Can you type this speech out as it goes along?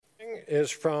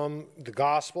is from the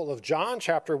Gospel of John,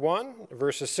 chapter 1,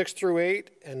 verses 6 through 8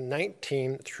 and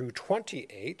 19 through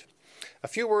 28. A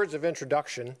few words of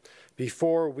introduction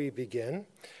before we begin.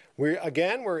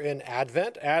 We're in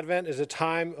Advent. Advent is a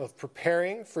time of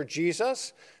preparing for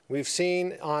Jesus. We've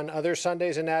seen on other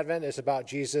Sundays in Advent, it's about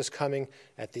Jesus coming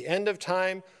at the end of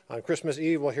time. On Christmas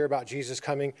Eve, we'll hear about Jesus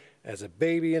coming as a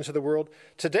baby into the world.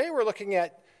 Today, we're looking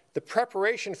at the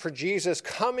preparation for Jesus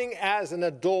coming as an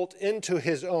adult into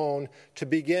his own to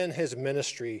begin his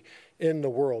ministry in the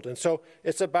world. And so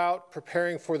it's about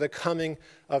preparing for the coming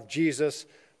of Jesus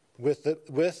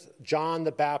with John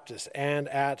the Baptist and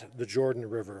at the Jordan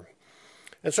River.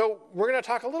 And so we're going to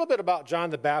talk a little bit about John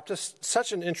the Baptist,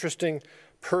 such an interesting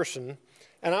person.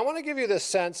 And I want to give you this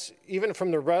sense, even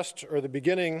from the rest or the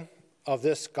beginning of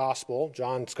this gospel,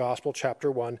 John's gospel, chapter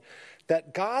 1,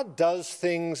 that God does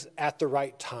things at the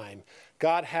right time.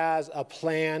 God has a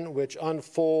plan which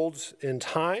unfolds in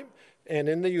time and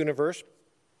in the universe.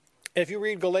 If you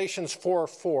read Galatians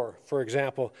 4:4, for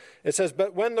example, it says,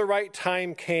 "But when the right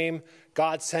time came,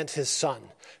 God sent his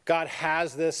son." God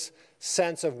has this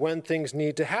sense of when things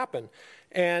need to happen.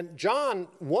 And John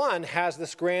 1 has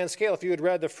this grand scale. If you had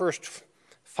read the first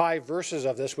 5 verses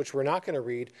of this, which we're not going to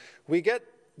read, we get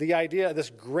the idea, this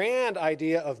grand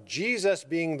idea of Jesus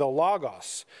being the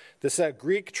Logos. This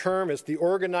Greek term is the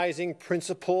organizing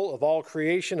principle of all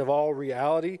creation, of all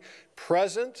reality,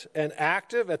 present and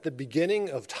active at the beginning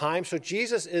of time. So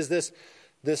Jesus is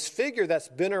this figure that's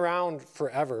been around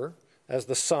forever as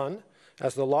the Son,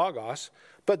 as the Logos.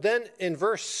 But then in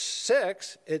verse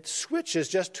 6, it switches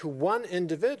just to one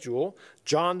individual,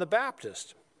 John the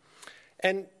Baptist.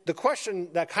 And the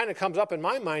question that kind of comes up in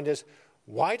my mind is,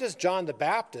 why does John the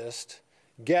Baptist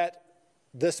get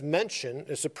this mention?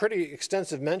 It's a pretty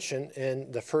extensive mention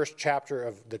in the first chapter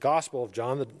of the Gospel of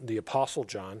John, the Apostle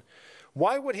John.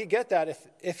 Why would he get that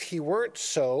if he weren't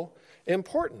so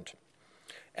important?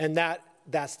 And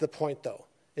that's the point, though,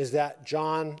 is that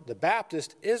John the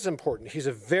Baptist is important. He's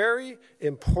a very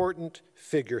important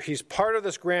figure. He's part of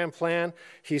this grand plan.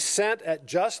 He's sent at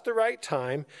just the right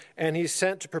time, and he's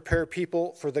sent to prepare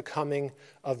people for the coming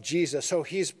of Jesus. So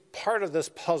he's part of this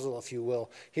puzzle, if you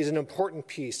will. He's an important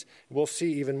piece. We'll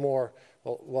see even more.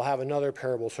 We'll have another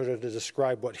parable sort of to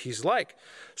describe what he's like.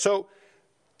 So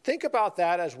think about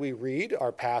that as we read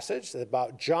our passage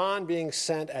about John being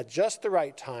sent at just the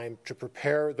right time to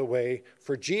prepare the way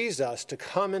for Jesus to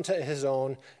come into his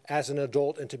own as an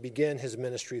adult and to begin his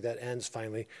ministry that ends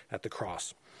finally at the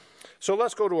cross. So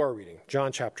let's go to our reading,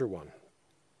 John chapter 1.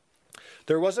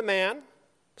 There was a man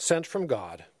sent from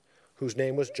God whose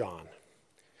name was John.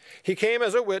 He came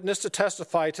as a witness to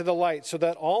testify to the light so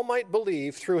that all might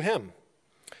believe through him.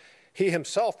 He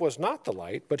himself was not the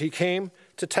light, but he came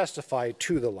to testify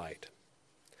to the light.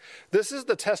 This is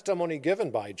the testimony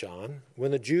given by John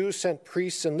when the Jews sent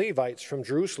priests and Levites from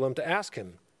Jerusalem to ask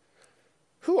him,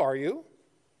 "Who are you?"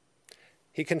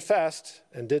 He confessed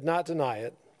and did not deny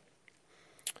it,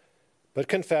 but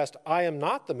confessed, "I am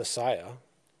not the Messiah."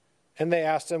 And they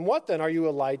asked him, "What then? Are you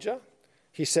Elijah?"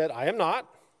 He said, "I am not."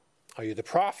 "Are you the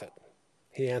prophet?"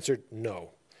 He answered,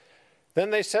 "No." Then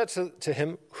they said to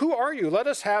him, "Who are you? Let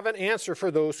us have an answer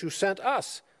for those who sent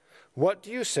us. What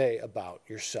do you say about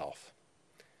yourself?"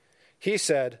 He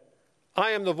said,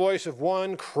 "I am the voice of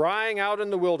one crying out in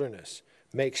the wilderness,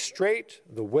 'Make straight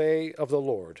the way of the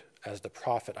Lord,' as the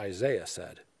prophet Isaiah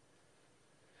said."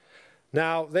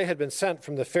 Now they had been sent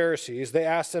from the Pharisees. They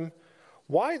asked him,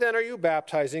 "Why then are you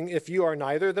baptizing if you are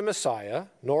neither the Messiah,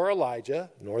 nor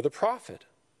Elijah, nor the prophet?"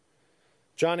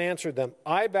 John answered them,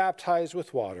 "I baptize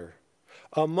with water.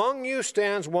 Among you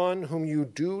stands one whom you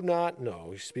do not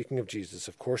know." He's speaking of Jesus,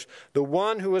 of course. "The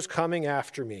one who is coming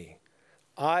after me.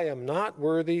 I am not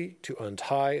worthy to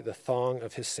untie the thong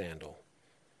of his sandal."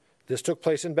 This took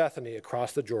place in Bethany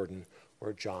across the Jordan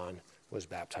where John was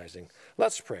baptizing.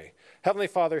 Let's pray. Heavenly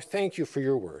Father, thank you for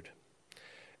your word.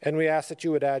 And we ask that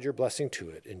you would add your blessing to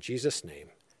it. In Jesus' name,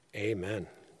 amen.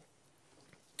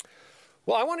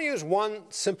 Well, I want to use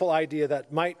one simple idea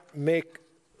that might make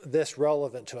this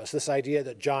relevant to us, this idea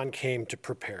that John came to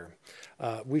prepare.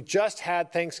 We just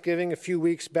had Thanksgiving a few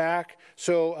weeks back,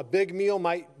 so a big meal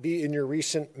might be in your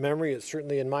recent memory. It's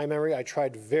certainly in my memory. I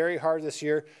tried very hard this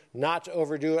year not to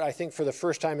overdo it. I think for the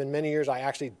first time in many years, I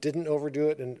actually didn't overdo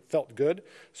it and felt good.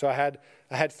 So I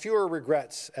had fewer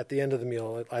regrets at the end of the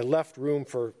meal. I left room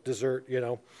for dessert,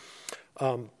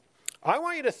 I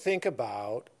want you to think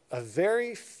about a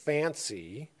very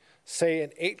fancy, say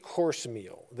an 8-course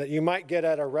meal that you might get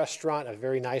at a restaurant, a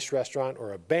very nice restaurant,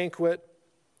 or a banquet.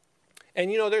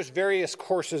 And there's various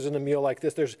courses in a meal like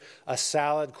this. There's a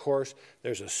salad course,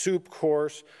 there's a soup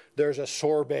course, there's a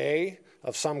sorbet,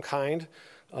 of some kind.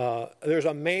 There's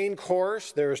a main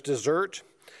course, there's dessert,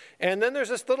 and then there's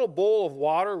this little bowl of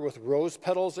water with rose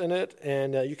petals in it,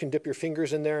 and you can dip your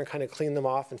fingers in there and kind of clean them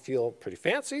off and feel pretty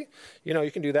fancy.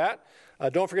 You can do that.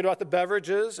 Don't forget about the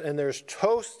beverages, and there's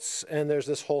toasts, and there's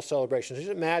this whole celebration. So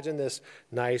just imagine this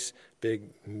nice big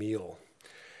meal.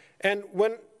 And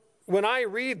when I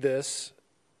read this,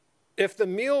 if the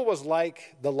meal was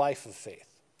like the life of faith,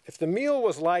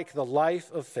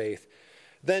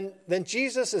 then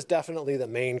Jesus is definitely the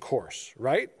main course,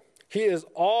 right? He is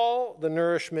all the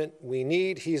nourishment we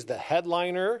need. He's the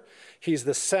headliner. He's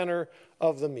the center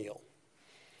of the meal.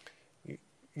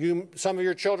 Some of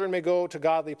your children may go to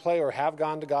Godly Play or have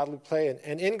gone to Godly Play.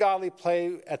 And in Godly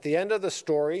Play, at the end of the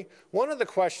story, one of the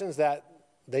questions that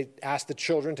they ask the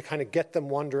children to kind of get them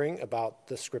wondering about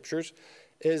the scriptures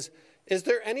is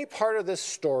there any part of this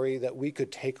story that we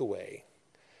could take away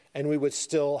and we would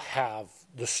still have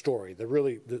the story,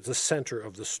 the center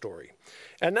of the story?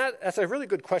 And that's a really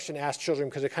good question to ask children,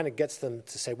 because it kind of gets them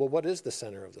to say, well, what is the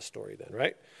center of the story then,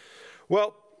 right?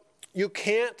 Well, you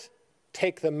can't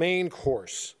take the main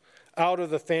course out of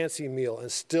the fancy meal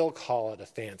and still call it a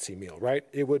fancy meal, right?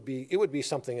 It would be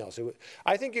something else.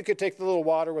 I think you could take the little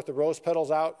water with the rose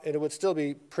petals out, and it would still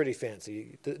be pretty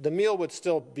fancy. The meal would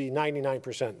still be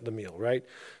 99% the meal, right?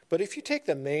 But if you take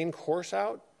the main course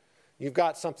out, you've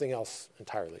got something else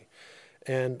entirely.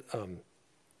 And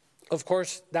of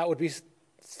course, that would be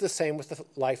the same with the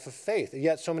life of faith.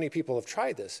 Yet so many people have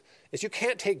tried this, is you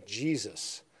can't take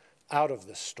Jesus out of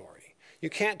this story. You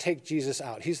can't take Jesus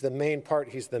out. He's the main part.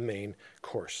 He's the main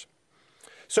course.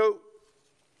 So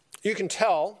you can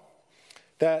tell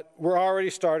that we're already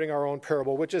starting our own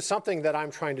parable, which is something that I'm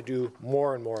trying to do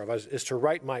more and more of, is to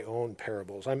write my own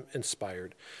parables. I'm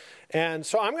inspired. And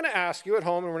so I'm going to ask you at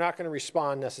home, and we're not going to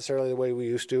respond necessarily the way we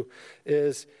used to,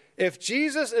 is if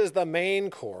Jesus is the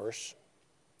main course,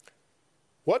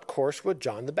 what course would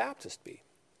John the Baptist be?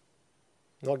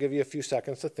 And I'll give you a few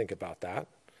seconds to think about that.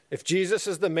 If Jesus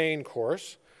is the main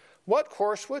course, what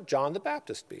course would John the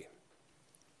Baptist be?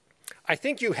 I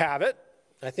think you have it.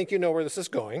 I think you know where this is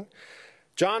going.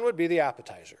 John would be the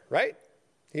appetizer, right?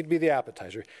 He'd be the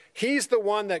appetizer. He's the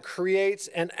one that creates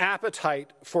an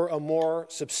appetite for a more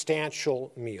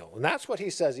substantial meal. And that's what he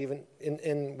says, even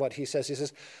in what he says. He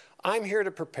says, I'm here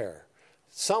to prepare.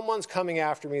 Someone's coming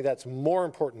after me that's more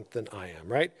important than I am,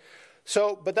 right?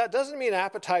 So, but that doesn't mean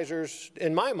appetizers,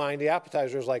 in my mind, the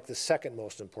appetizer is like the second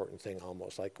most important thing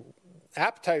almost. Like,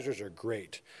 appetizers are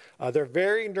great. They're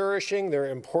very nourishing. They're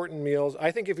important meals.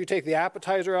 I think if you take the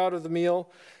appetizer out of the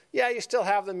meal, yeah, you still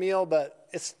have the meal, but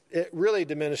it really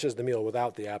diminishes the meal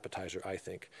without the appetizer, I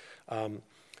think.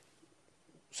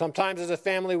 Sometimes as a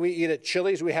family we eat at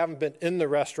Chili's. We haven't been in the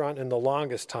restaurant in the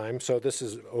longest time, so this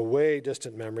is a way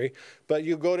distant memory. But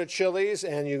you go to Chili's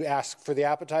and you ask for the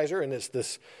appetizer, and it's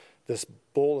this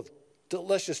bowl of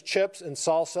delicious chips and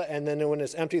salsa, and then when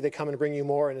it's empty, they come and bring you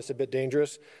more, and it's a bit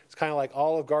dangerous. It's kind of like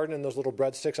Olive Garden and those little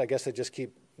breadsticks. I guess they just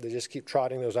keep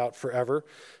trotting those out forever.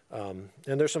 And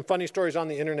there's some funny stories on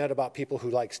the internet about people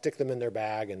who stick them in their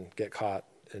bag and get caught.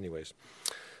 Anyways,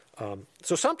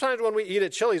 so sometimes when we eat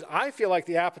at Chili's, I feel like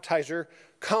the appetizer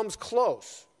comes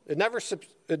close. It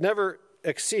never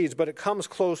exceeds, but it comes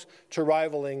close to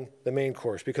rivaling the main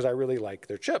course because I really like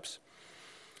their chips.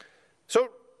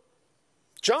 So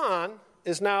John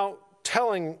is now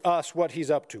telling us what he's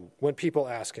up to when people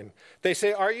ask him. They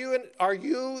say, are you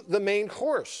the main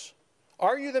course?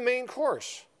 Are you the main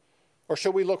course? Or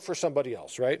should we look for somebody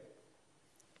else, right?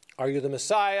 Are you the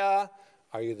Messiah?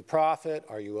 Are you the prophet?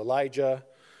 Are you Elijah?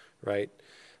 Right?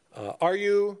 Are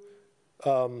you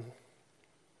the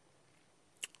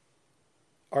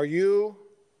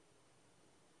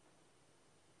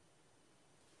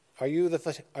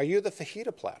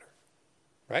fajita platter?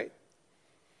 Right?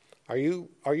 Are you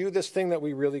this thing that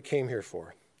we really came here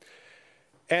for?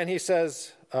 And he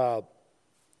says,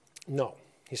 no.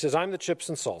 He says, I'm the chips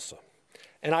and salsa.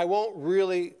 And I won't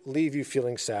really leave you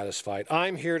feeling satisfied.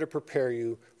 I'm here to prepare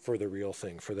you for the real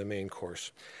thing, for the main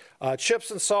course.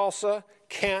 Chips and salsa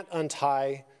can't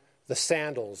untie the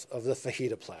sandals of the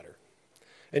fajita platter.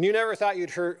 And you never thought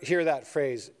you'd hear that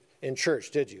phrase in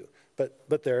church, did you?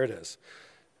 But there it is.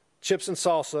 Chips and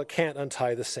salsa can't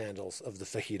untie the sandals of the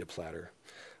fajita platter.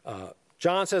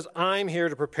 John says, I'm here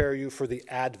to prepare you for the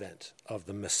advent of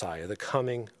the Messiah, the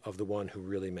coming of the one who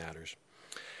really matters.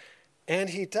 And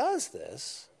he does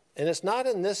this, and it's not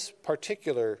in this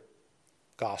particular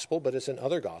gospel, but it's in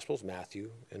other gospels,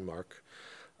 Matthew and Mark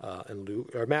and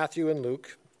Luke, or Matthew and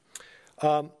Luke.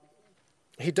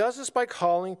 He does this by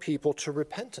calling people to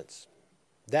repentance.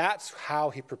 That's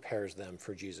how he prepares them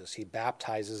for Jesus. He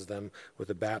baptizes them with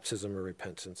the baptism of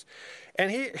repentance. And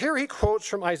here he quotes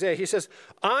from Isaiah. He says,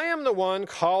 I am the one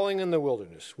calling in the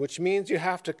wilderness, which means you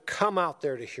have to come out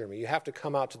there to hear me. You have to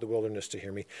come out to the wilderness to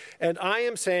hear me. And I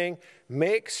am saying,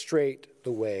 make straight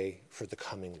the way for the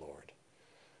coming Lord.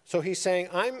 So he's saying,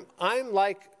 I'm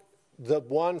like the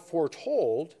one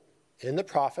foretold in the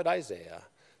prophet Isaiah,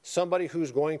 somebody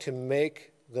who's going to make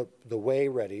the way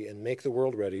ready and make the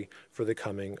world ready for the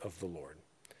coming of the Lord.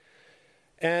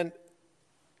 And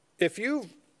if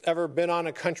you've ever been on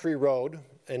a country road,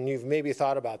 and you've maybe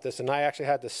thought about this, and I actually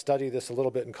had to study this a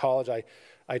little bit in college.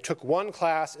 I took one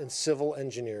class in civil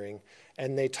engineering,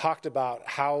 and they talked about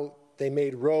how they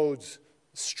made roads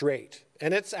straight.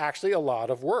 And it's actually a lot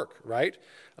of work, right?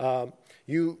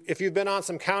 If you've been on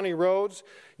some county roads,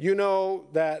 you know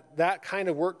that kind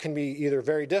of work can be either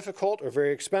very difficult or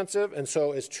very expensive, and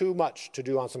so it's too much to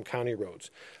do on some county roads.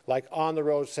 Like on the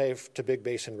road, say, to Big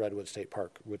Basin Redwood State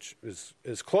Park, which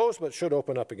is closed but should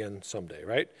open up again someday,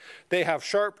 right? They have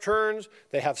sharp turns,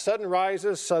 they have sudden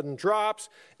rises, sudden drops.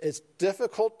 It's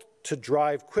difficult to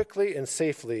drive quickly and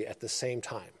safely at the same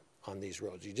time on these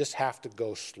roads. You just have to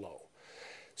go slow.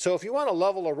 So if you want to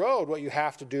level a road, what you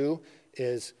have to do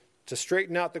is to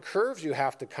straighten out the curves, you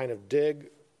have to kind of dig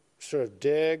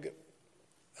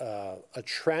a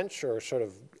trench or sort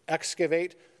of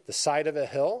excavate the side of a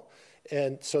hill.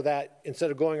 And so that instead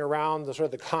of going around the sort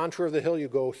of the contour of the hill, you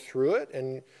go through it,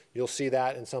 and you'll see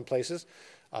that in some places.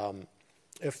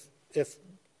 If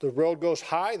the road goes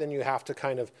high, then you have to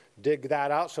kind of dig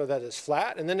that out so that it's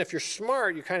flat. And then if you're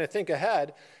smart, you kind of think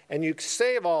ahead, and you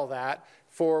save all that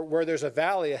for where there's a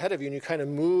valley ahead of you, and you kind of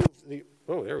move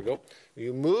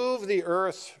you move the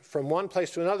earth from one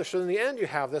place to another. So in the end, you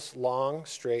have this long,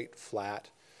 straight, flat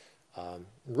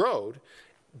road,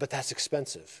 but that's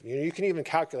expensive. You can even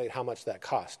calculate how much that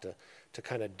costs to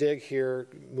kind of dig here,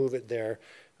 move it there.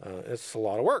 It's a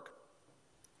lot of work.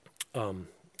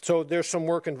 So there's some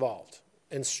work involved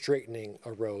in straightening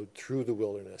a road through the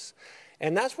wilderness.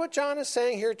 And that's what John is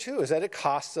saying here too, is that it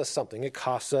costs us something. It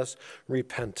costs us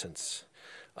repentance.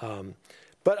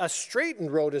 But a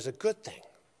straightened road is a good thing.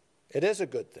 It is a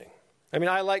good thing. I mean,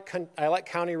 I like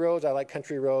county roads. I like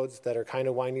country roads that are kind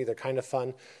of windy. They're kind of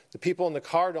fun. The people in the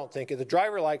car don't think it. The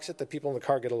driver likes it. The people in the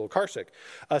car get a little car sick.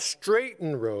 A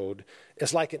straightened road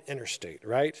is like an interstate,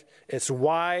 right? It's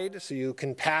wide, so you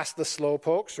can pass the slow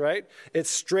pokes, right? It's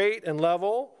straight and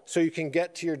level, so you can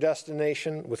get to your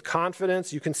destination with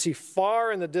confidence. You can see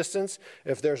far in the distance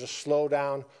if there's a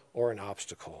slowdown or an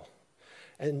obstacle.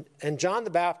 And John the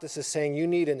Baptist is saying you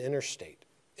need an interstate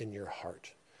in your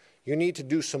heart. You need to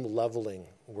do some leveling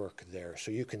work there so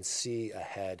you can see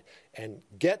ahead and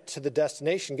get to the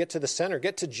destination, get to the center,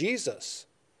 get to Jesus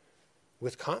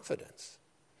with confidence.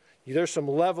 There's some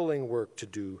leveling work to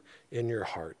do in your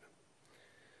heart.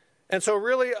 And so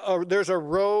really, there's a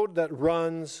road that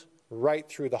runs right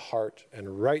through the heart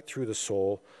and right through the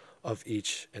soul of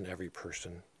each and every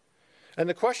person. And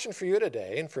the question for you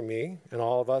today, and for me and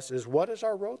all of us, is what is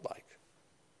our road like?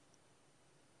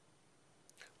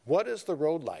 What is the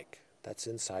road like that's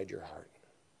inside your heart?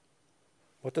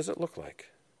 What does it look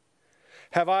like?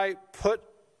 Have I put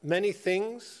many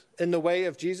things in the way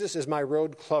of Jesus? Is my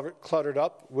road cluttered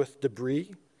up with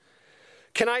debris?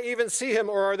 Can I even see him,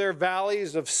 or are there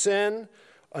valleys of sin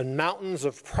and mountains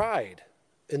of pride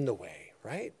in the way,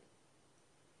 right?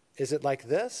 Is it like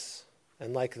this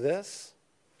and like this?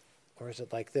 Or is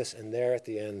it like this, and there at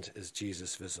the end is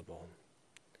Jesus visible?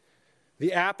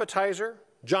 The appetizer,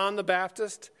 John the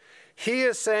Baptist, he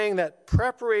is saying that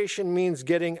preparation means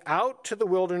getting out to the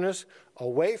wilderness,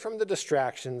 away from the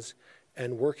distractions,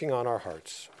 and working on our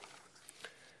hearts.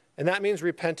 And that means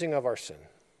repenting of our sin.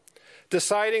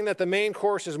 Deciding that the main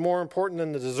course is more important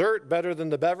than the dessert, better than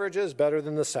the beverages, better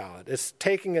than the salad. It's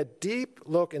taking a deep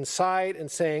look inside and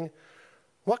saying,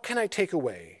 what can I take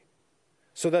away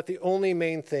so that the only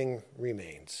main thing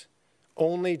remains?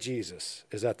 Only Jesus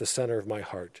is at the center of my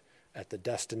heart, at the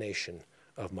destination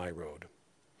of my road.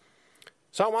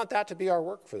 So I want that to be our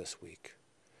work for this week,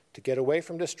 to get away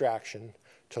from distraction,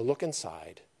 to look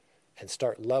inside, and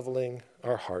start leveling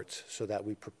our hearts so that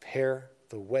we prepare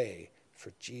the way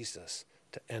for Jesus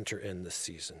to enter in this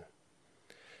season.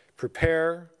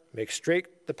 Prepare, make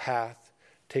straight the path,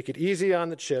 take it easy on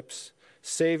the chips,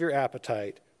 save your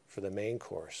appetite for the main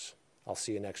course. I'll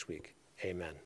see you next week. Amen.